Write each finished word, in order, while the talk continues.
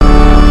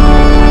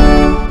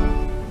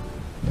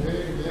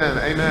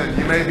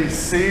may be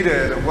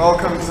seated.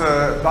 Welcome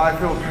to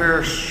Byfield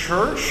Parish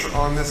Church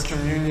on this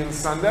Communion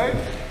Sunday.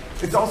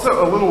 It's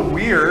also a little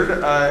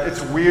weird.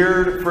 It's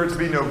weird for it to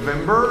be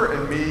November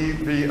and me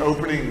be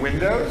opening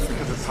windows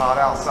because it's hot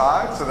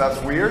outside, so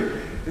that's weird.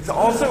 It's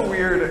also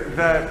weird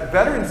that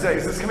Veterans Day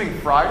is this coming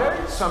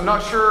Friday, so I'm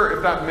not sure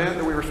if that meant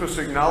that we were supposed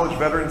to acknowledge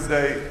Veterans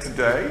Day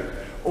today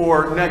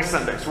or next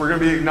Sunday. So we're going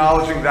to be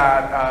acknowledging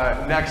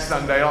that next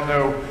Sunday. I don't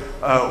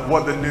know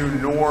what the new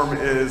norm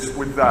is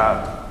with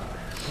that.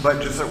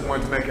 But just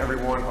wanted to make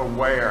everyone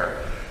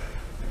aware.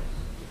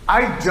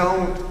 I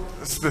don't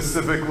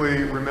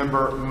specifically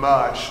remember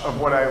much of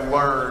what I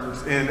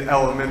learned in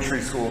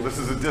elementary school. This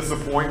is a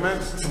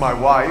disappointment to my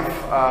wife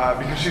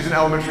because she's an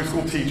elementary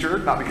school teacher,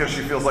 not because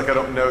she feels like I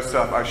don't know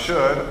stuff I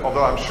should,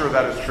 although I'm sure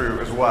that is true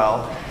as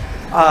well.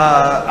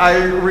 I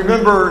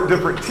remember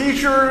different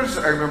teachers.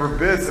 I remember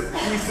bits and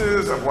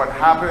pieces of what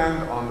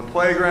happened on the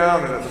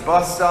playground and at the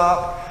bus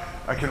stop.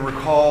 I can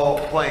recall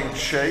playing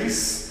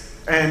chase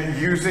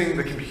and using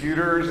the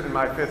computers in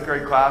my 5th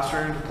grade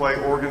classroom to play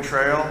Oregon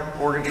Trail.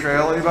 Oregon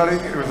Trail, anybody?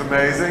 It was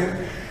amazing.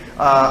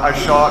 I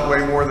shot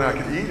way more than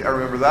I could eat. I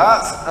remember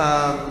that.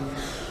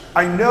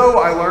 I know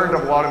I learned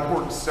a lot of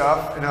important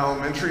stuff in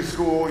elementary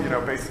school, you know,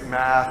 basic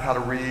math, how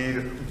to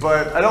read,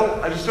 but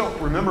I just don't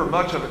remember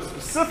much of it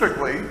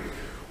specifically.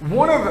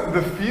 One of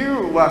the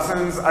few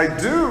lessons I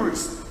do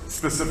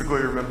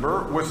specifically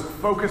remember was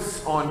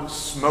focus on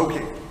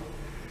smoking.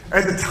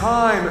 At the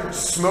time,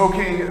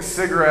 smoking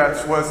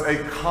cigarettes was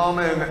a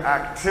common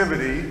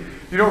activity.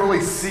 You don't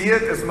really see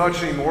it as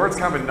much anymore. It's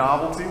kind of a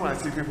novelty when I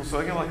see people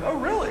smoking. I'm like, oh,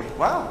 really?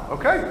 Wow,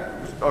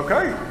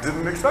 okay,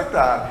 didn't expect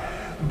that.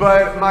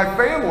 But my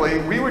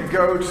family, we would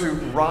go to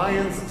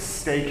Ryan's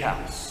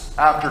Steakhouse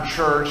after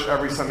church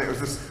every Sunday. It was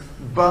this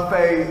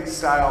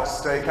buffet-style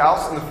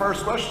steakhouse, and the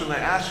first question they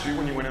asked you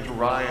when you went into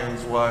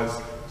Ryan's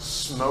was,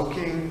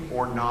 smoking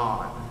or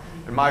non?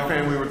 And my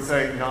family would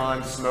say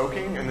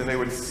non-smoking, and then they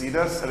would seat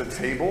us at a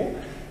table,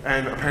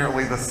 and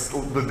apparently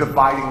the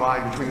dividing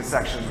line between the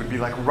sections would be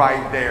like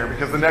right there,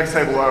 because the next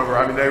table over,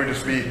 I mean, they would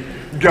just be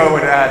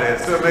going at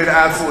it, so it made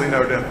absolutely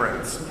no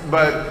difference.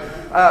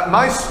 But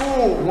my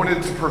school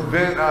wanted to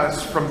prevent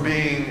us from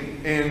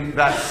being in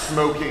that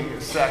smoking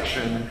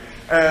section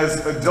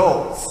as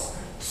adults.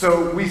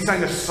 So we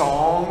sang a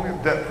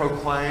song that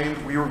proclaimed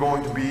we were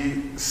going to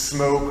be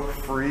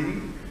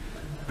smoke-free.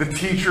 The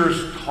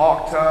teachers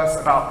talked to us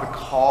about the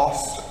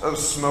cost of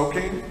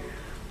smoking.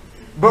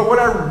 But what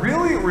I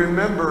really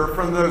remember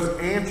from those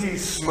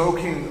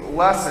anti-smoking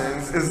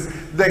lessons is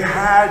they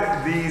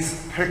had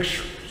these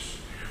pictures.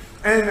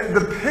 And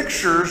the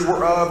pictures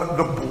were of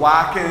the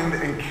blackened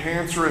and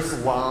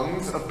cancerous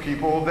lungs of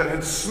people that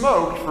had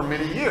smoked for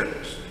many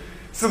years.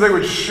 So they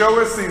would show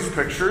us these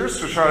pictures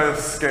to try to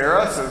scare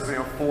us as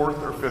 4th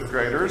or 5th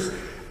graders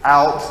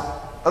out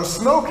of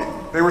smoking.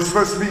 They were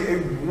supposed to be a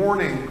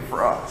warning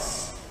for us.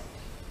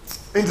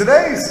 In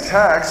today's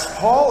text,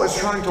 Paul is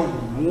trying to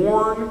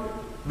warn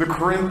the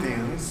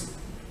Corinthians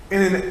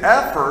in an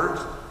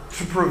effort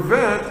to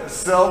prevent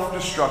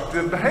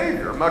self-destructive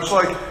behavior, much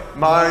like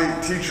my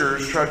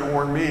teachers tried to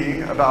warn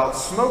me about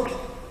smoking.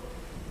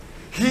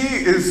 He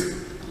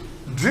is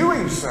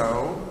doing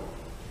so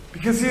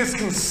because he is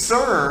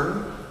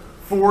concerned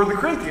for the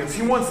Corinthians.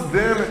 He wants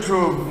them to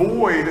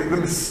avoid the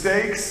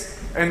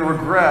mistakes and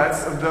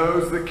regrets of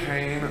those that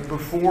came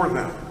before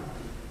them.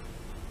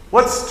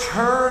 Let's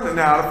turn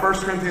now to 1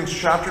 Corinthians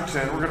chapter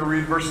 10. We're going to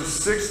read verses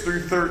 6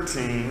 through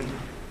 13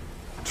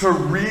 to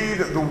read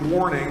the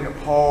warning that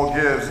Paul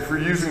gives. If you're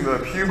using the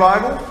Pew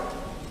Bible,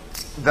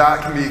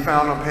 that can be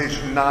found on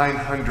page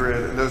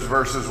 900, and those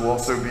verses will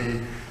also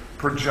be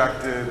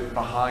projected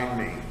behind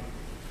me.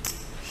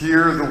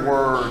 Hear the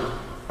word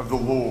of the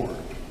Lord.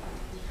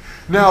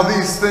 Now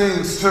these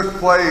things took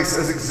place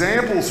as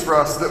examples for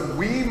us that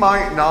we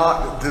might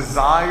not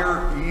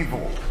desire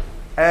evil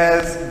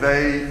as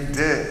they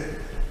did.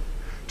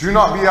 Do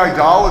not be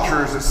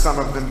idolaters as some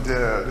of them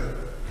did.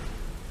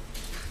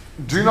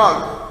 Do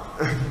not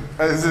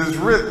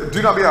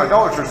be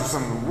idolaters as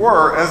some of them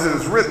were, as it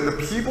is written, the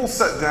people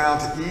sat down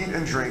to eat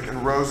and drink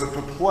and rose up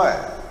to play.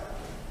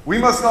 We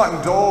must not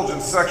indulge in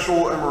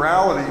sexual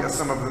immorality as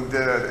some of them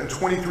did, and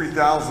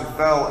 23,000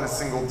 fell in a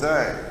single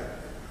day.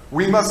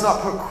 We must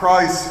not put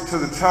Christ to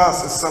the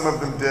test as some of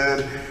them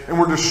did, and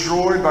were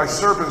destroyed by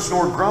serpents,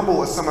 nor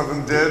grumble as some of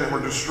them did, and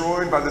were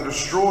destroyed by the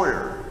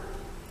destroyer.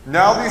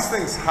 Now these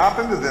things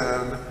happened to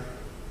them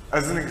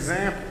as an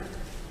example,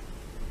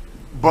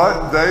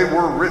 but they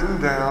were written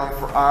down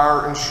for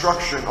our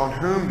instruction, on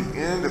whom the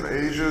end of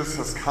ages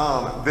has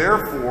come.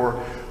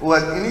 Therefore,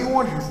 let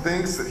anyone who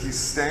thinks that he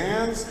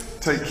stands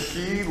take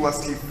heed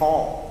lest he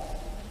fall.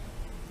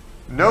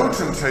 No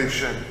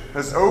temptation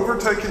has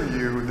overtaken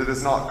you that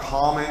is not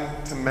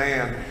common to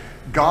man.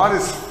 God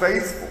is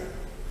faithful,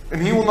 and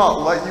he will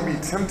not let you be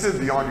tempted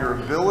beyond your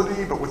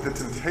ability, but with the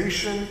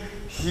temptation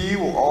he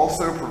will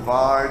also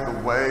provide the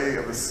way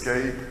of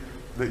escape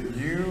that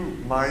you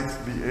might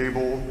be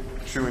able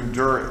to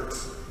endure it.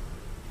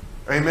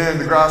 Amen.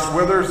 The grass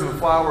withers and the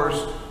flowers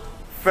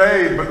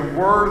fade, but the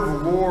word of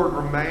the Lord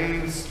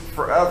remains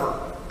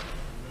forever.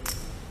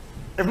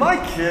 If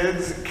my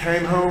kids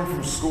came home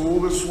from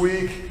school this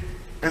week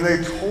and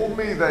they told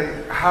me they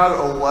had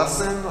a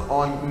lesson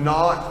on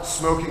not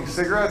smoking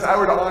cigarettes, I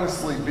would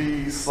honestly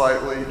be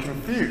slightly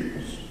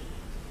confused.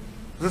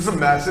 This is a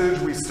message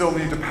we still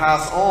need to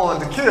pass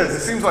on to kids. It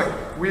seems like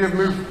we have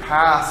moved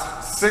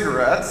past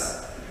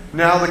cigarettes.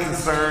 Now the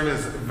concern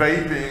is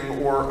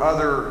vaping or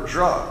other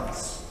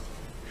drugs.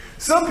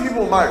 Some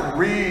people might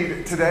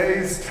read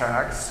today's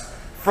text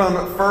from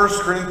 1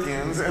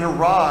 Corinthians and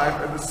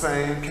arrive at the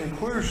same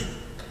conclusion.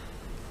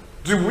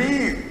 Do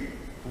we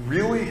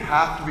really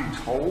have to be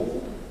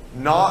told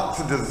not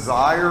to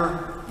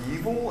desire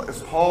evil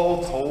as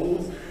Paul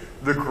told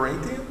the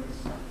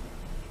Corinthians?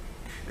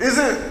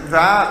 Isn't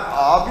that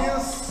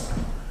obvious?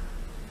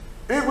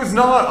 It was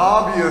not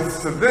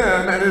obvious to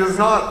them, and it is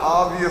not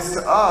obvious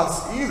to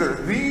us either.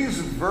 These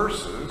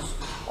verses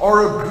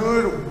are a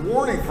good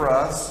warning for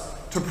us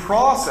to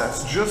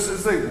process, just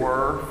as they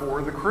were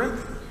for the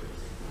Corinthians.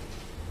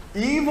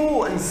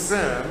 Evil and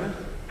sin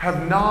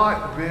have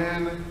not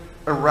been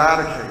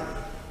eradicated.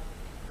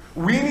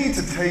 We need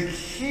to take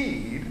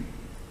heed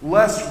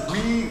lest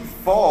we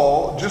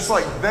fall just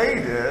like they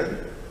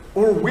did,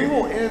 or we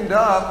will end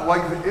up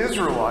like the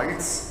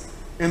Israelites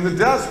in the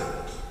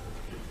desert.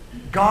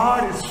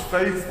 God is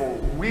faithful.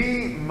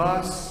 We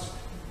must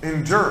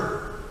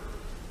endure.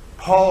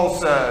 Paul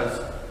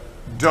says,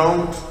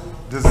 don't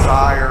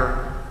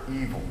desire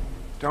evil.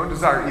 Don't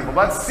desire evil.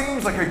 That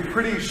seems like a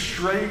pretty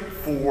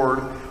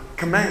straightforward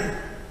command.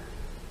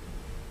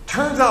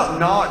 Turns out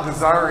not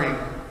desiring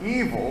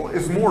evil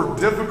is more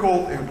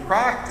difficult in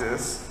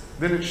practice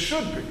than it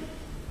should be.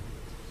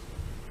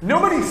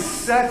 Nobody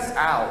sets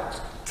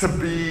out to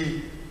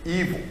be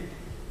evil.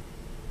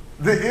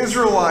 The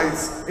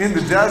Israelites in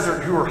the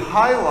desert, who are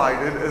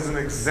highlighted as an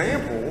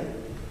example,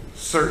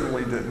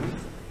 certainly didn't.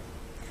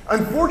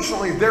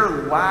 Unfortunately, their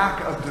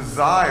lack of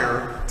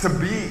desire to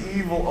be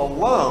evil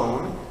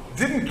alone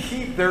didn't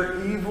keep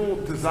their evil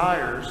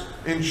desires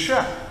in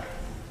check.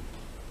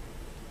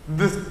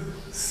 The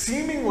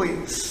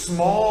seemingly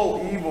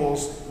small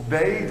evils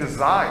they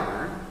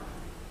desired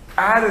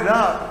added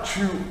up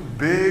to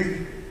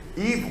big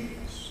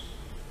evils.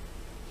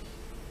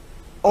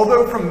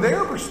 Although from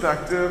their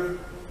perspective,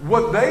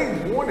 what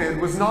they wanted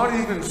was not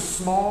even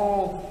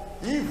small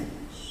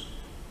evils.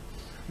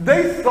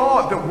 They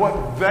thought that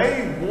what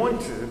they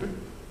wanted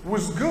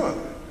was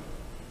good.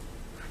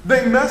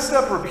 They messed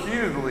up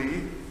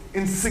repeatedly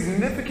in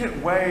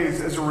significant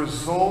ways as a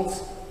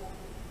result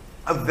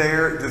of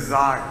their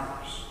desires.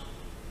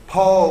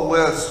 Paul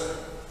lists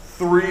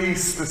 3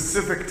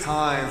 specific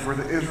times where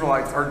the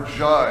Israelites are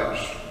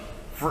judged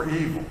for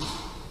evil.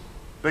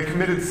 They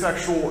committed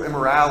sexual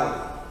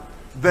immorality.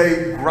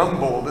 They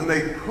grumbled, and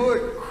they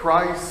put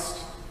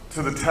Christ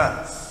to the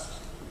test.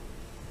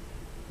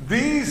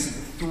 These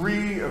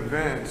 3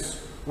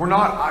 events were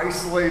not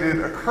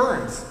isolated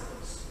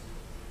occurrences.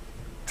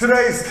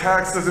 Today's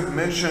text doesn't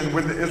mention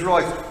when the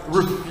Israelites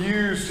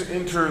refused to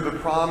enter the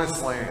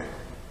Promised Land.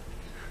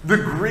 The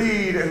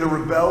greed and the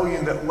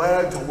rebellion that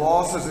led to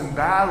losses in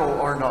battle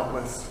are not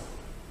listed.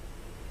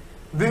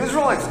 The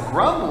Israelites'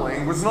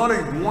 grumbling was not a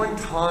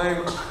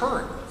one-time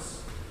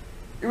occurrence.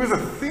 It was a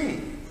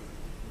theme.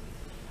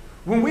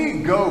 When we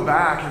go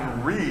back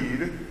and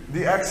read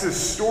the Exodus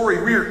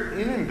story, we are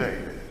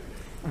inundated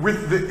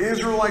with the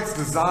Israelites'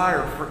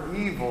 desire for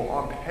evil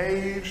on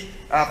page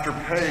after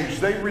page.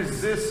 They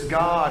resist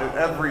God at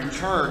every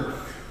turn.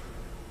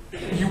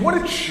 You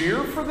want to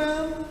cheer for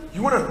them?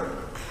 You want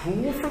to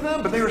pull for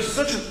them? But they are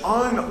such an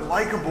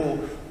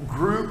unlikable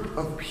group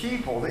of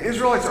people. The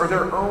Israelites are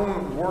their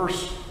own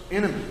worst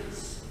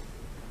enemies.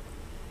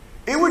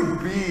 It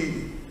would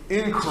be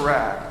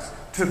incorrect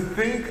to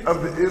think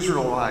of the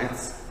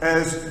Israelites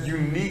as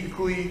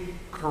uniquely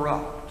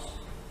corrupt.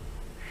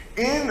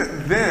 In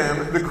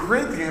them, the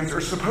Corinthians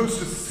are supposed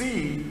to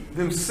see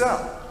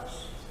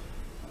themselves.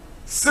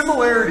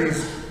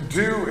 Similarities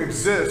do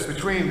exist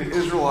between the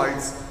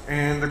Israelites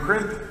and the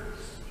Corinthians.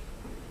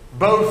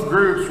 Both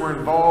groups were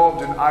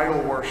involved in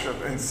idol worship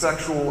and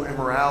sexual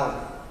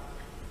immorality.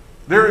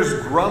 There is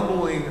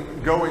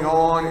grumbling going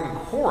on in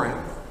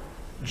Corinth,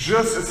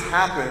 just as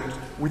happened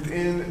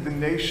within the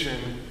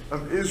nation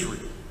of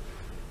Israel.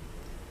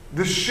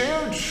 The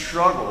shared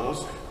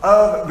struggles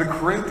of the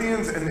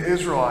Corinthians and the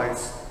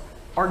Israelites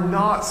are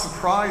not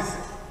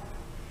surprising.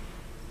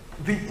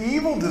 The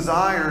evil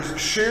desires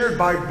shared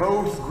by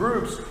both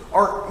groups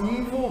are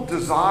evil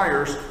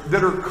desires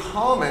that are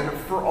common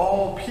for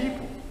all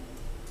people.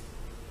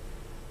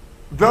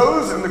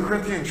 Those in the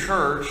Corinthian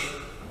church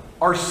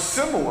are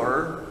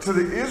similar to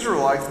the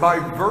Israelites by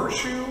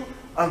virtue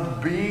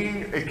of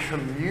being a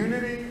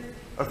community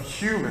of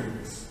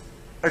humans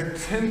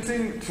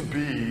attempting to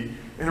be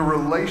in a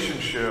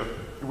relationship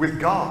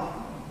with God.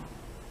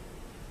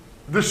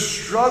 The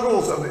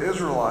struggles of the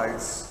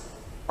Israelites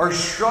are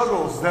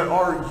struggles that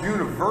are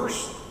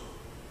universal.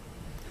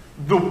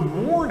 The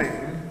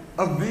warning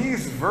of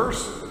these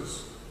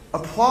verses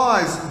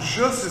applies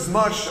just as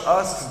much to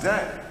us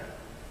today.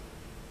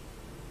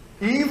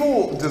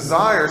 Evil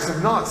desires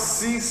have not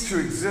ceased to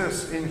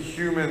exist in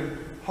human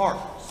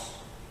hearts.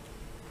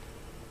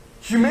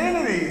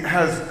 Humanity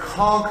has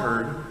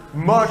conquered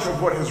much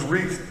of what has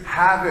wreaked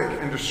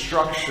havoc and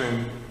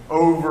destruction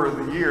over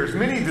the years.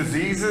 Many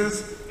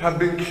diseases have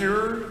been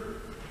cured.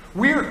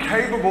 We are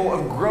capable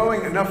of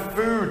growing enough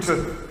food to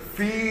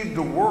feed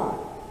the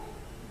world.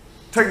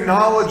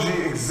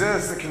 Technology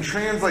exists that can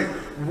translate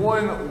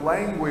one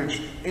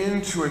language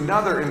into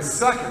another in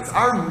seconds.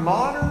 Our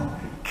modern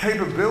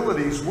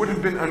capabilities would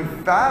have been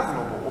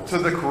unfathomable to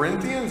the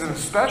Corinthians and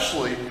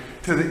especially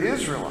to the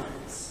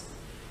Israelites.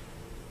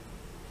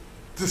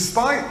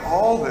 Despite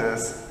all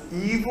this,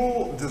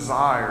 evil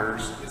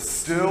desires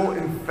still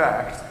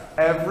infect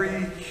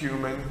every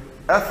human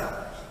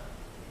effort.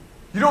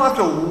 You don't have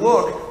to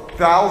look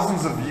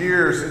thousands of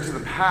years into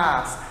the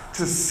past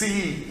to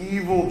see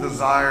evil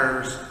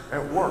desires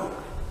at work.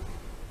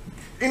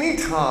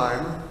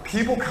 Anytime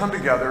people come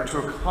together to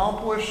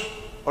accomplish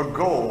a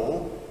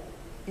goal,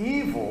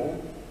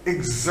 evil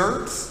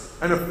exerts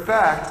an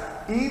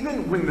effect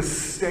even when the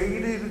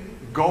stated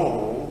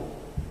goal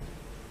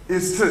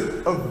is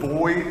to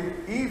avoid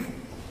evil.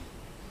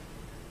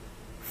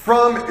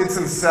 From its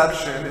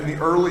inception in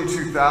the early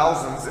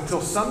 2000s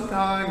until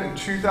sometime in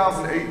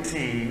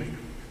 2018,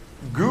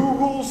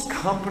 Google's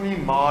company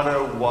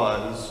motto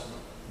was,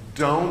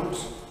 "Don't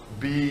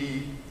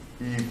be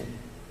evil."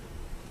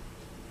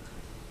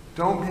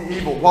 Don't be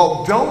evil.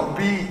 While "don't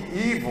be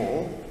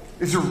evil"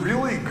 is a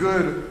really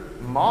good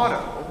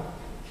motto,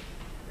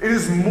 it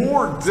is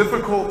more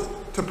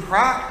difficult to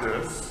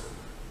practice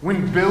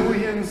when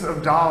billions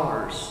of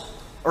dollars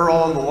are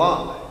on the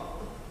line.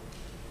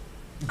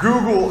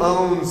 Google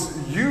owns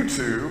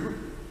YouTube,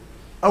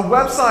 a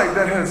website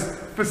that has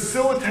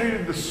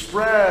facilitated the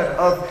spread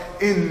of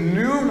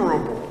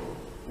innumerable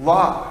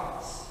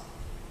lies.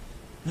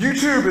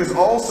 YouTube is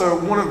also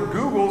one of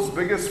Google's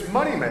biggest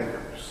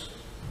moneymakers.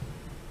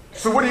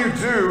 So what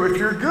do if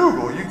you're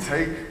Google? You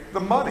take the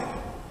money.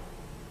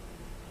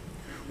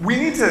 We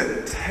need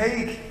to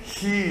take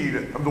heed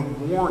of the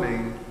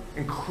warning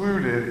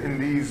included in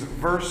these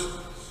verses.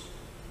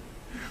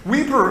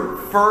 We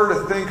prefer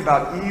to think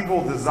about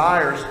evil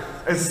desires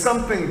as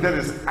something that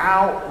is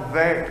out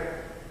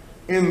there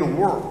in the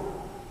world.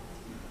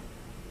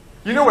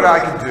 You know what I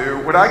could do?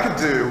 What I could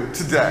do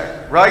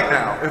today, right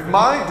now, if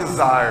my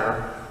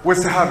desire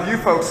was to have you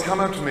folks come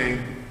up to me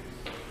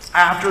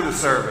after the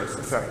service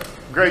and say,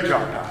 "Great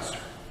job, Pastor.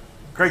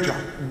 Great job.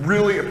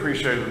 Really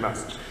appreciated the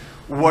message."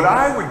 What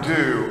I would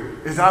do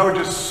is I would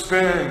just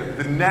spend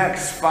the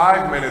next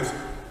 5 minutes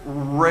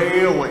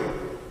railing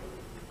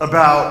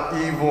about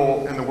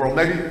evil in the world.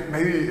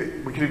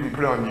 Maybe we could even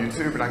put it on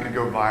YouTube and I could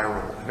go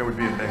viral. And it would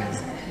be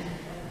amazing.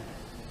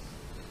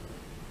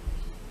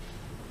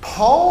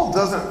 Paul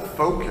doesn't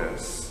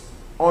focus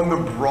on the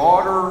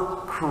broader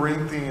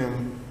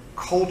Corinthian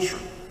culture.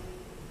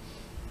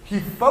 He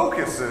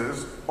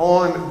focuses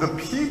on the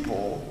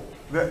people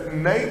that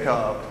make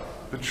up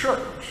the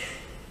church.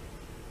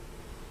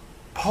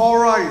 Paul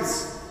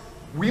writes,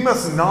 "We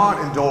must not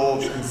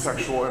indulge in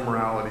sexual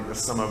immorality as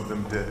some of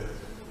them did.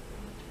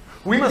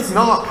 We must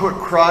not put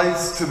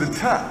Christ to the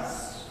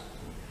test.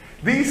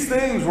 These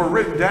things were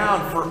written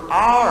down for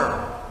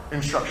our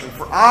instruction,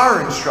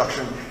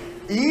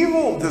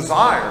 Evil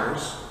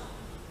desires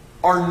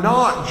are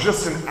not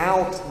just an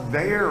out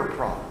there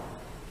problem.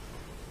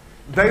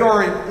 They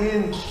are an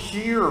in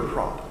here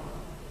problem.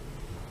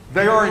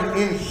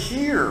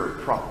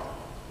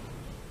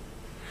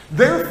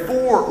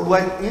 Therefore,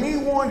 let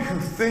anyone who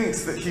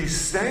thinks that he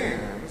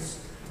stands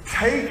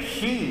take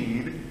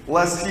heed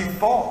lest he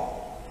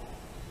fall.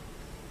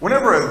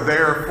 Whenever a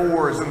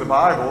therefore is in the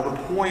Bible, the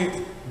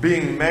point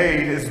being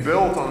made is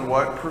built on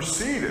what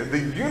preceded. The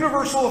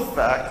universal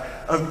effect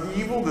of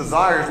evil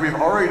desires we've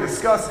already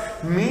discussed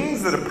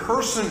means that a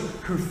person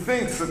who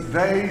thinks that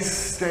they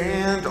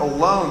stand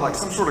alone, like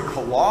some sort of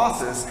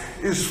colossus,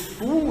 is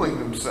fooling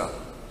themselves.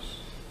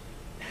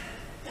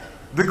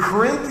 The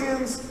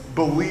Corinthians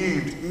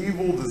believed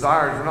evil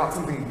desires were not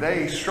something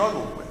they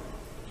struggled with.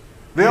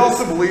 They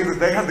also believed that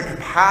they had the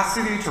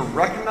capacity to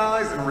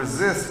recognize and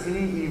resist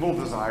any evil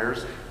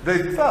desires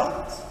they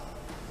felt.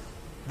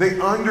 They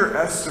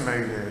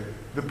underestimated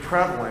the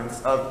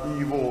prevalence of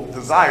evil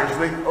desires.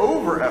 They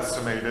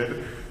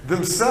overestimated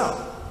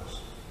themselves.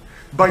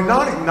 By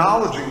not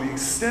acknowledging the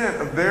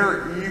extent of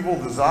their evil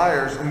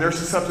desires and their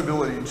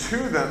susceptibility to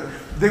them,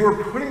 they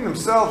were putting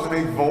themselves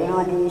in a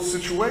vulnerable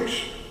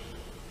situation.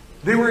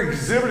 They were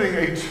exhibiting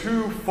a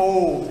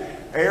twofold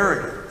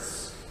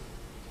arrogance.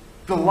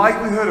 The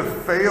likelihood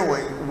of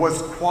failing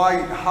was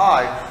quite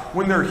high.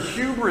 When their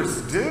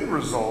hubris did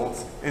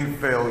result in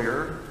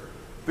failure,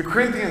 the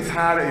Corinthians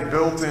had a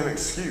built-in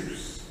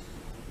excuse.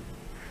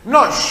 I'm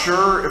not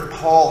sure if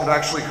Paul had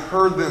actually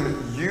heard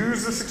them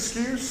use this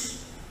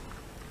excuse,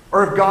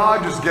 or if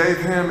God just gave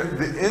him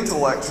the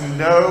intellect to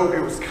know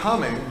it was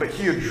coming, but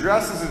he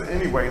addresses it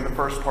anyway in the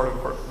first part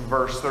of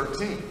verse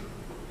 13.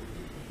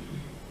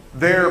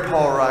 There,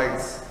 Paul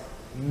writes,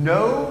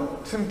 "No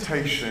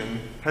temptation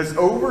has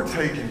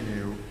overtaken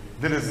you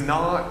that is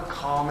not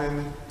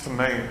common to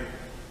man."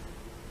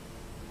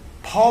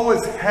 Paul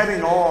is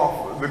heading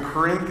off the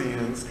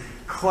Corinthians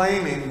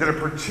claiming that a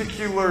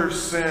particular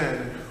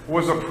sin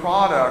was a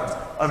product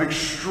of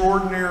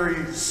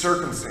extraordinary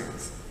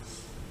circumstances.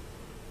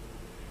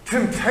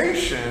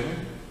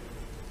 Temptation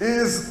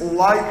is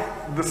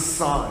like the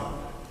sun.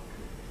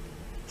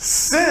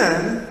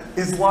 Sin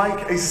is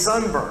like a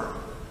sunburn.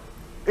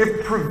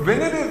 If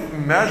preventative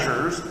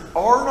measures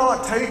are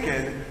not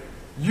taken,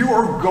 you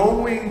are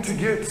going to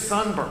get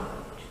sunburned.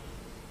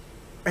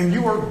 And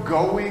you are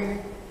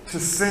going to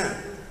sin.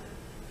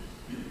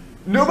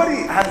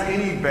 Nobody has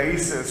any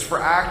basis for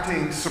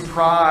acting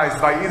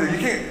surprised by either. You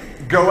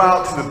can't go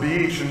out to the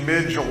beach in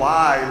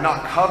mid-July and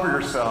not cover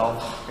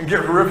yourself and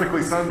get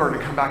horrifically sunburned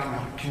and come back and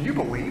go, can you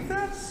believe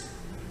this?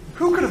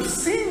 Who could have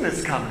seen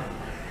this coming?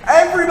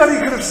 Everybody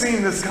could have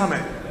seen this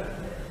coming.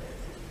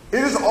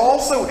 It is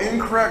also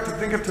incorrect to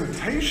think of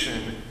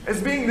temptation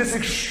as being this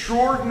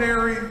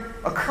extraordinary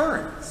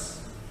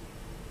occurrence.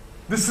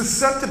 The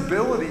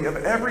susceptibility of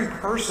every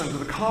person to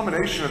the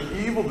combination of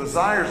evil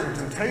desires and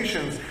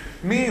temptations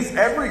means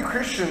every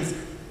Christian,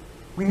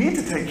 we need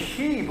to take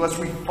heed lest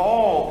we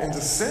fall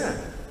into sin.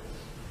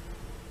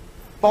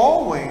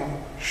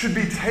 Falling should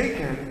be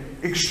taken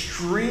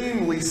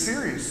extremely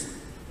seriously.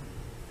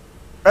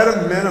 At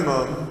a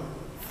minimum,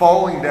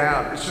 falling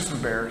down, it's just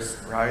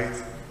embarrassing,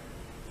 right?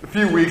 A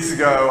few weeks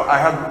ago, I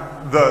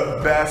had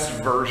the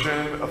best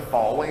version of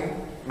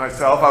falling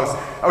myself.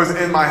 I was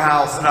in my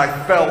house and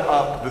I fell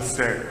up the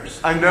stairs.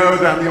 I know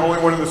that I'm the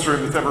only one in this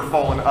room that's ever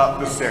fallen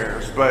up the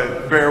stairs,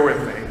 but bear with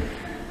me.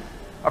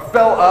 I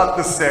fell up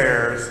the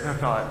stairs and I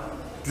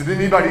thought, did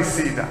anybody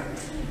see that?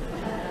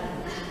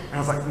 And I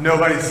was like,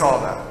 nobody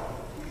saw that.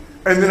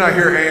 And then I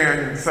hear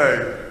Ann say,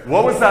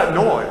 what was that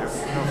noise?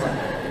 And I was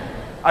like,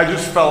 I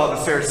just fell up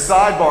the stairs.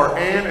 Sidebar,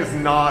 Ann is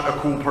not a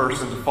cool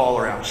person to fall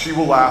around. She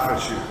will laugh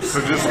at you, so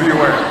just be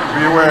aware.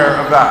 Be aware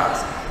of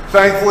that.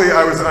 Thankfully,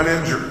 I was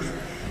uninjured.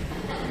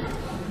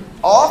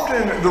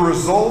 Often, the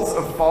results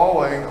of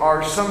falling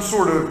are some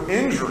sort of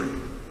injury.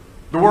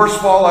 The worst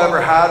fall I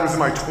ever had was in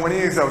my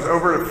 20s. I was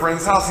over at a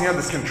friend's house, and he had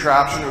this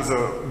contraption. It was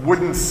a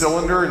wooden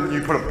cylinder, and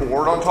you put a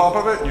board on top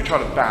of it, and you try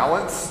to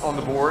balance on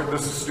the board.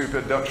 This is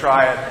stupid. Don't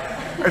try it.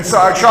 And so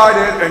I tried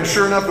it, and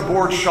sure enough, the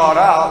board shot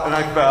out, and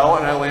I fell,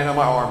 and I landed on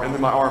my arm, and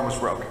then my arm was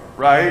broken,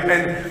 right?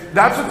 And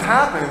that's what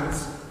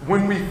happens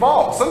when we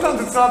fall.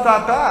 Sometimes it's not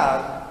that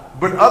bad,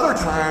 but other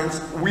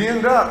times we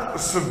end up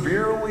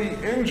severely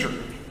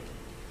injured.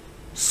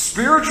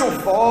 Spiritual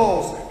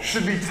falls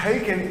should be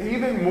taken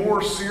even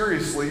more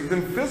seriously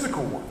than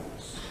physical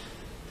ones.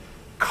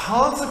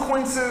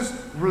 Consequences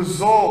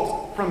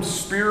result from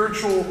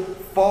spiritual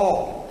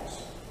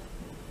falls.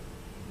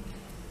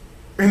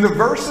 In the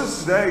verses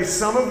today,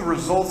 some of the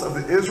results of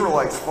the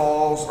Israelites'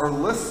 falls are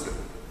listed.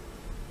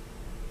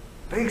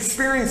 They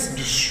experienced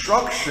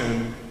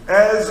destruction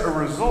as a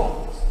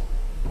result.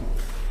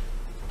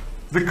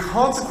 The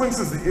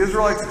consequences the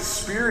Israelites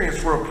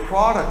experienced were a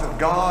product of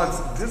God's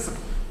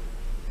discipline.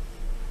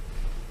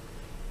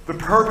 The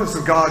purpose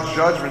of God's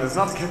judgment is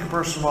not to kick a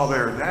person while they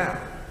are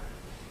down.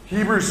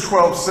 Hebrews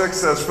 12:6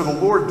 says, for the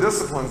Lord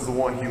disciplines the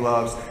one he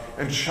loves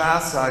and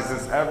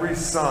chastises every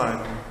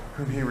son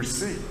whom he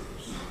receives.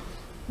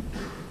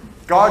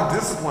 God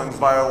disciplines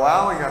by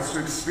allowing us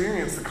to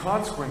experience the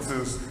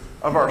consequences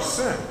of our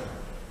sin.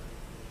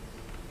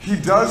 He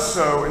does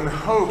so in the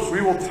hopes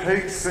we will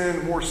take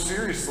sin more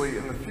seriously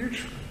in the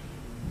future.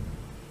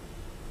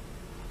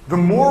 The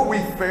more we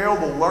fail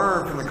to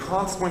learn from the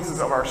consequences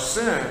of our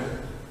sin,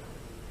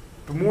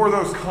 the more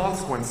those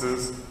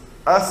consequences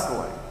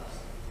escalate.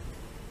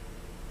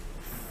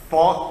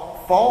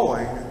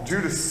 Falling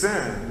due to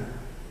sin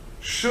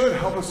should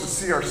help us to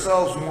see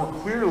ourselves more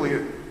clearly.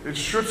 It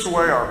strips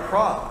away our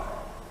pride.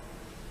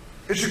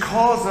 It should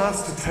cause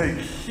us to take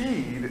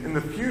heed in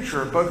the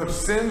future both of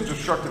sin's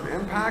destructive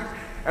impact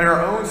and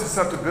our own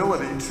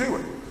susceptibility to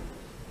it.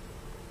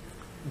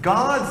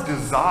 God's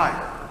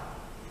desire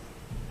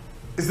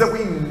is that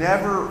we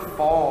never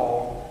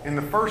fall in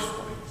the first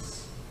place.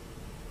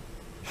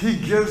 He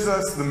gives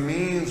us the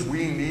means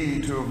we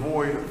need to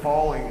avoid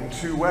falling in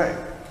two ways.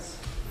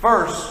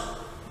 First,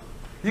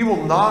 he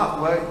will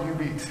not let you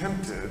be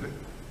tempted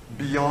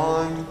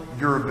beyond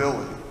your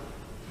ability.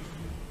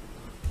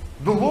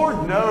 The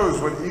Lord knows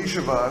what each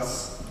of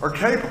us are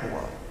capable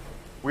of.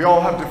 We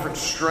all have different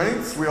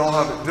strengths. We all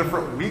have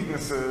different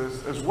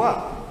weaknesses as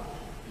well.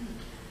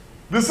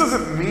 This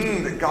doesn't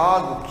mean that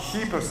God will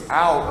keep us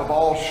out of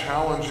all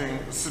challenging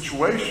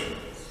situations.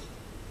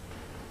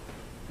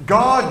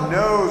 God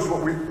knows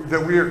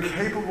that we are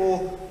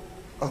capable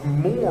of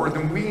more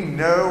than we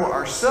know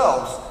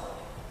ourselves.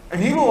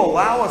 And he will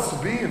allow us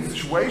to be in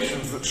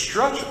situations that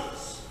stretch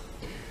us.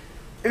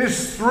 It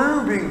is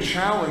through being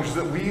challenged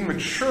that we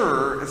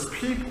mature as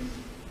people.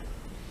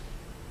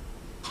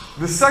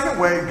 The second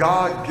way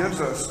God gives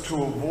us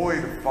to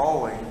avoid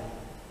falling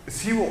is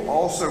he will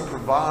also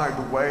provide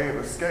the way of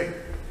escape.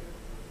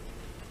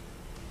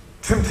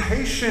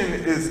 Temptation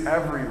is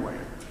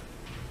everywhere.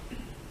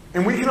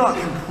 And we cannot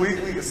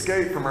completely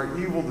escape from our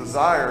evil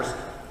desires,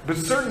 but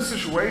certain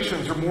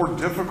situations are more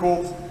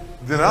difficult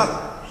than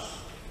others.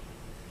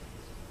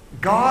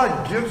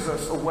 God gives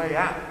us a way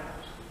out.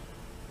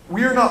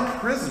 We are not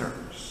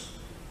prisoners.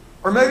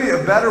 Or maybe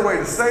a better way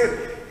to say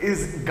it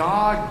is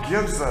God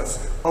gives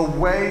us a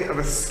way of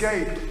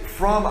escape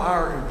from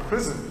our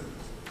imprisonment.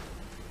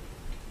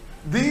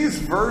 These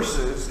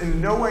verses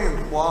in no way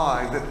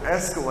imply that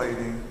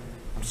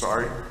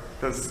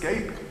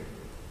escaping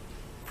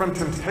from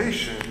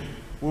temptation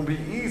will be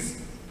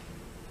easy.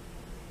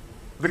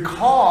 The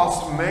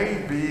cost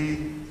may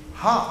be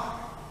high.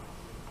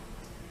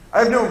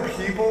 I've known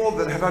people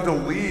that have had to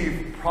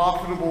leave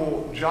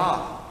profitable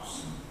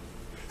jobs,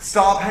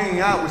 stop hanging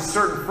out with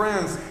certain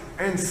friends,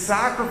 and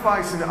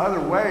sacrifice in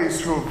other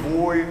ways to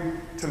avoid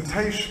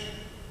temptation.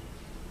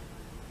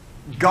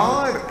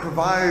 God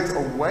provides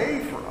a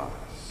way for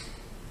us.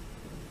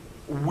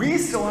 We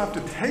still have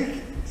to take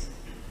it.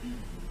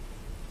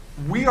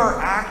 We are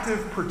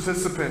active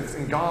participants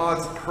in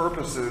God's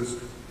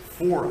purposes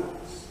for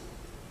us.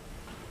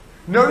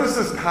 Notice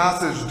this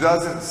passage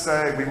doesn't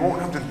say we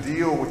won't have to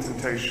deal with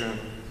temptation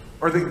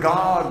or that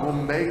God will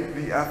make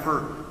the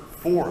effort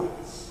for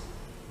us.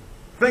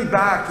 Think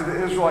back to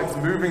the Israelites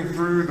moving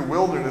through the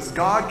wilderness.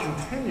 God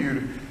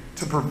continued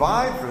to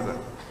provide for them.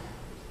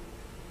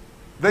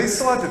 They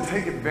still had to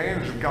take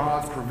advantage of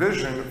God's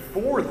provision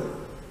for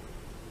them.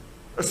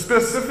 A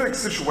specific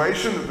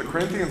situation that the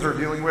Corinthians are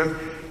dealing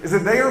with is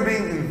that they are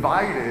being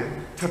invited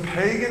to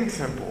pagan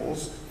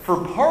temples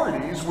for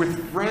parties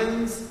with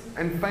friends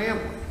and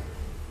family.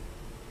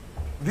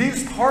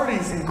 These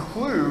parties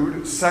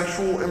include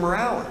sexual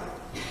immorality.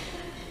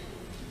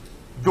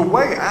 The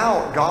way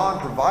out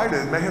God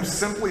provided may have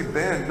simply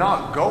been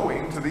not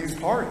going to these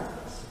parties.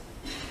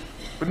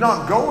 But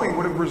not going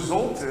would have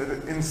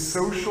resulted in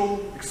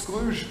social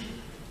exclusion.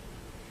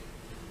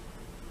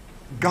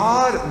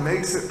 God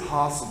makes it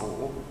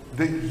possible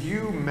that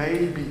you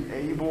may be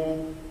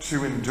able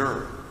to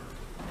endure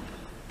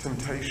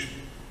temptation.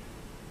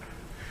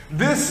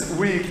 This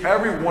week,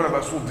 every one of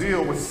us will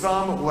deal with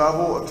some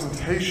level of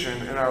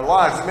temptation in our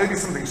lives. It may be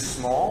something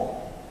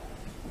small,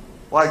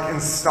 like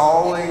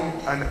installing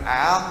an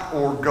app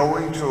or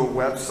going to a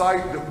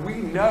website that we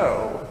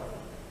know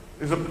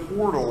is a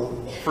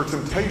portal for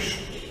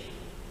temptation.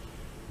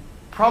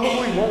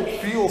 Probably won't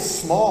feel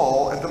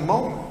small at the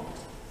moment.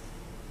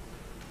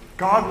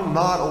 God will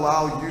not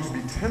allow you to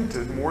be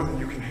tempted more than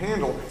you can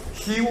handle.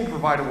 He will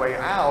provide a way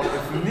out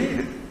if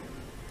needed.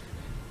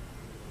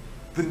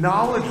 The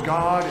knowledge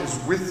God is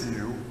with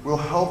you will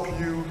help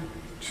you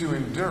to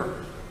endure.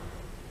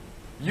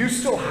 You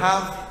still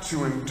have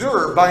to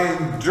endure. By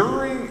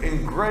enduring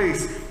in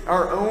grace,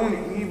 our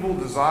own evil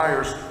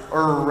desires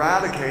are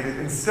eradicated.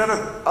 Instead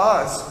of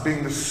us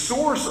being the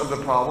source of the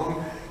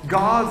problem,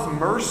 God's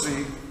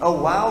mercy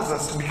allows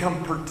us to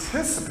become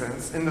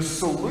participants in the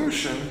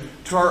solution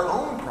to our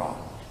own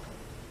problem.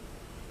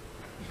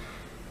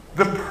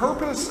 The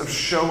purpose of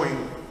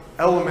showing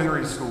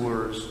elementary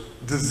schoolers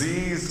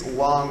diseased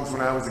lungs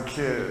when I was a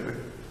kid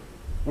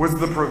was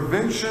the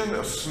prevention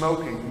of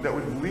smoking that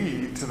would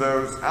lead to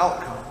those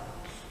outcomes.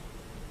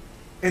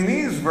 In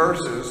these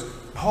verses,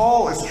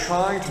 Paul is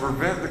trying to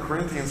prevent the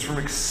Corinthians from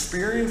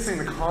experiencing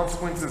the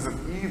consequences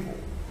of evil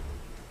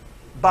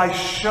by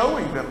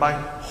showing them, by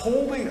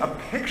holding a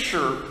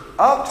picture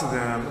up to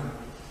them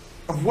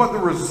of what the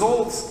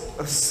results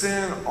of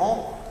sin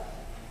are.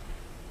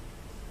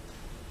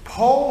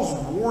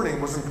 Paul's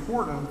warning was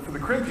important for the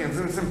Corinthians,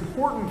 and it's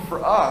important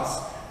for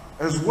us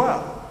as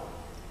well.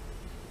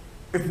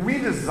 If we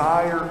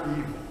desire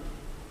evil,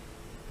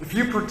 if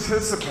you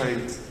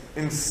participate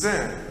in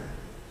sin,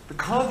 the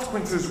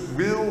consequences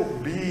will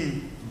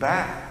be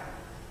bad.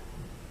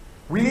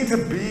 We need to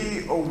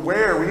be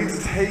aware. We need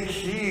to take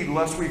heed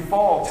lest we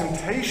fall.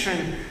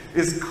 Temptation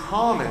is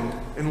common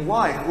in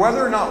life.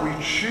 Whether or not we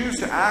choose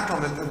to act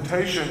on the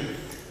temptation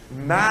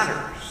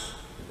matters.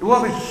 It will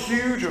have a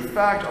huge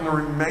effect on the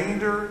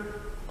remainder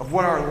of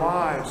what our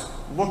lives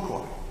look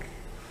like.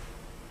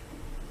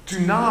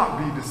 Do not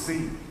be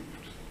deceived.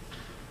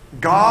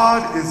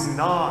 God is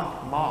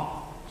not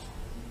mocked.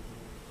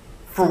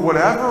 For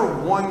whatever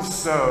one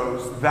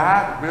sows,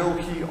 that will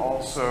he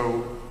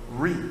also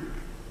reap.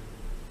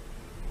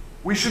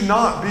 We should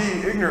not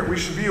be ignorant. We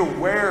should be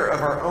aware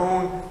of our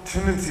own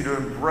tendency to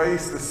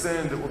embrace the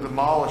sin that will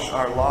demolish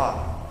our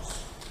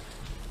lives.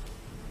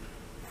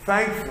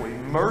 Thankfully,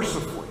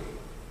 mercifully,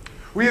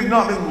 we have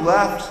not been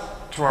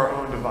left to our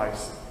own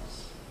devices.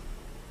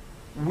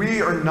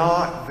 We are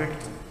not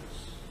victims.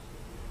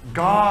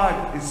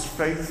 God is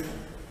faithful.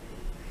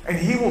 And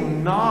he will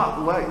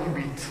not let you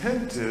be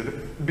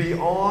tempted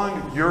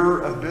beyond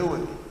your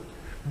ability.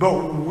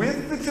 But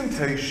with the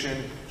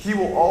temptation, he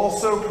will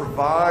also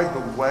provide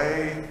the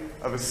way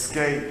of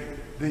escape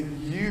that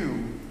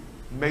you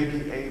may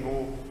be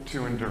able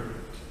to endure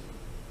it.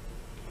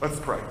 Let's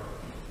pray.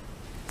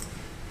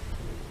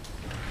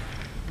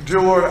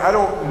 Dear Lord, I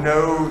don't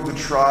know the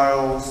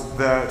trials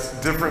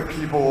that different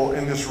people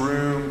in this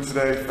room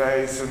today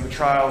face and the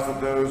trials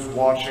that those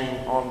watching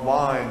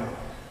online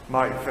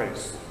might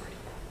face.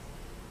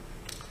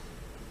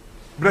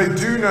 But I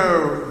do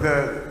know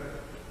that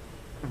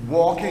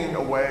walking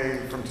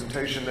away from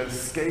temptation, that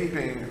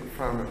escaping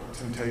from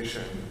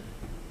temptation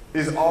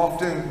is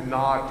often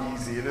not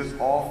easy. It is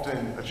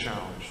often a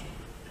challenge.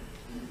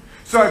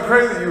 So I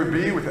pray that you would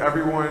be with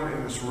everyone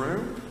in this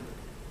room,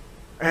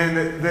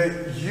 and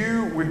that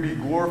you would be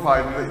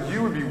glorified, and that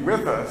you would be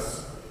with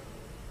us,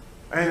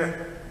 and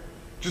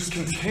just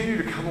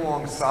continue to come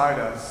alongside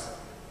us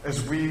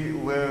as we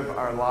live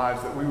our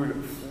lives, that we would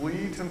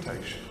flee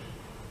temptation,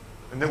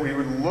 and that we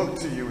would look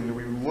to you, and that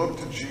we would look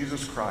to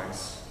Jesus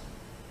Christ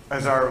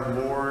as our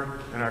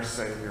Lord and our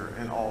Savior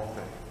in all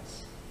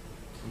things.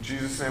 In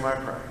Jesus' name I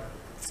pray.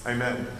 Amen.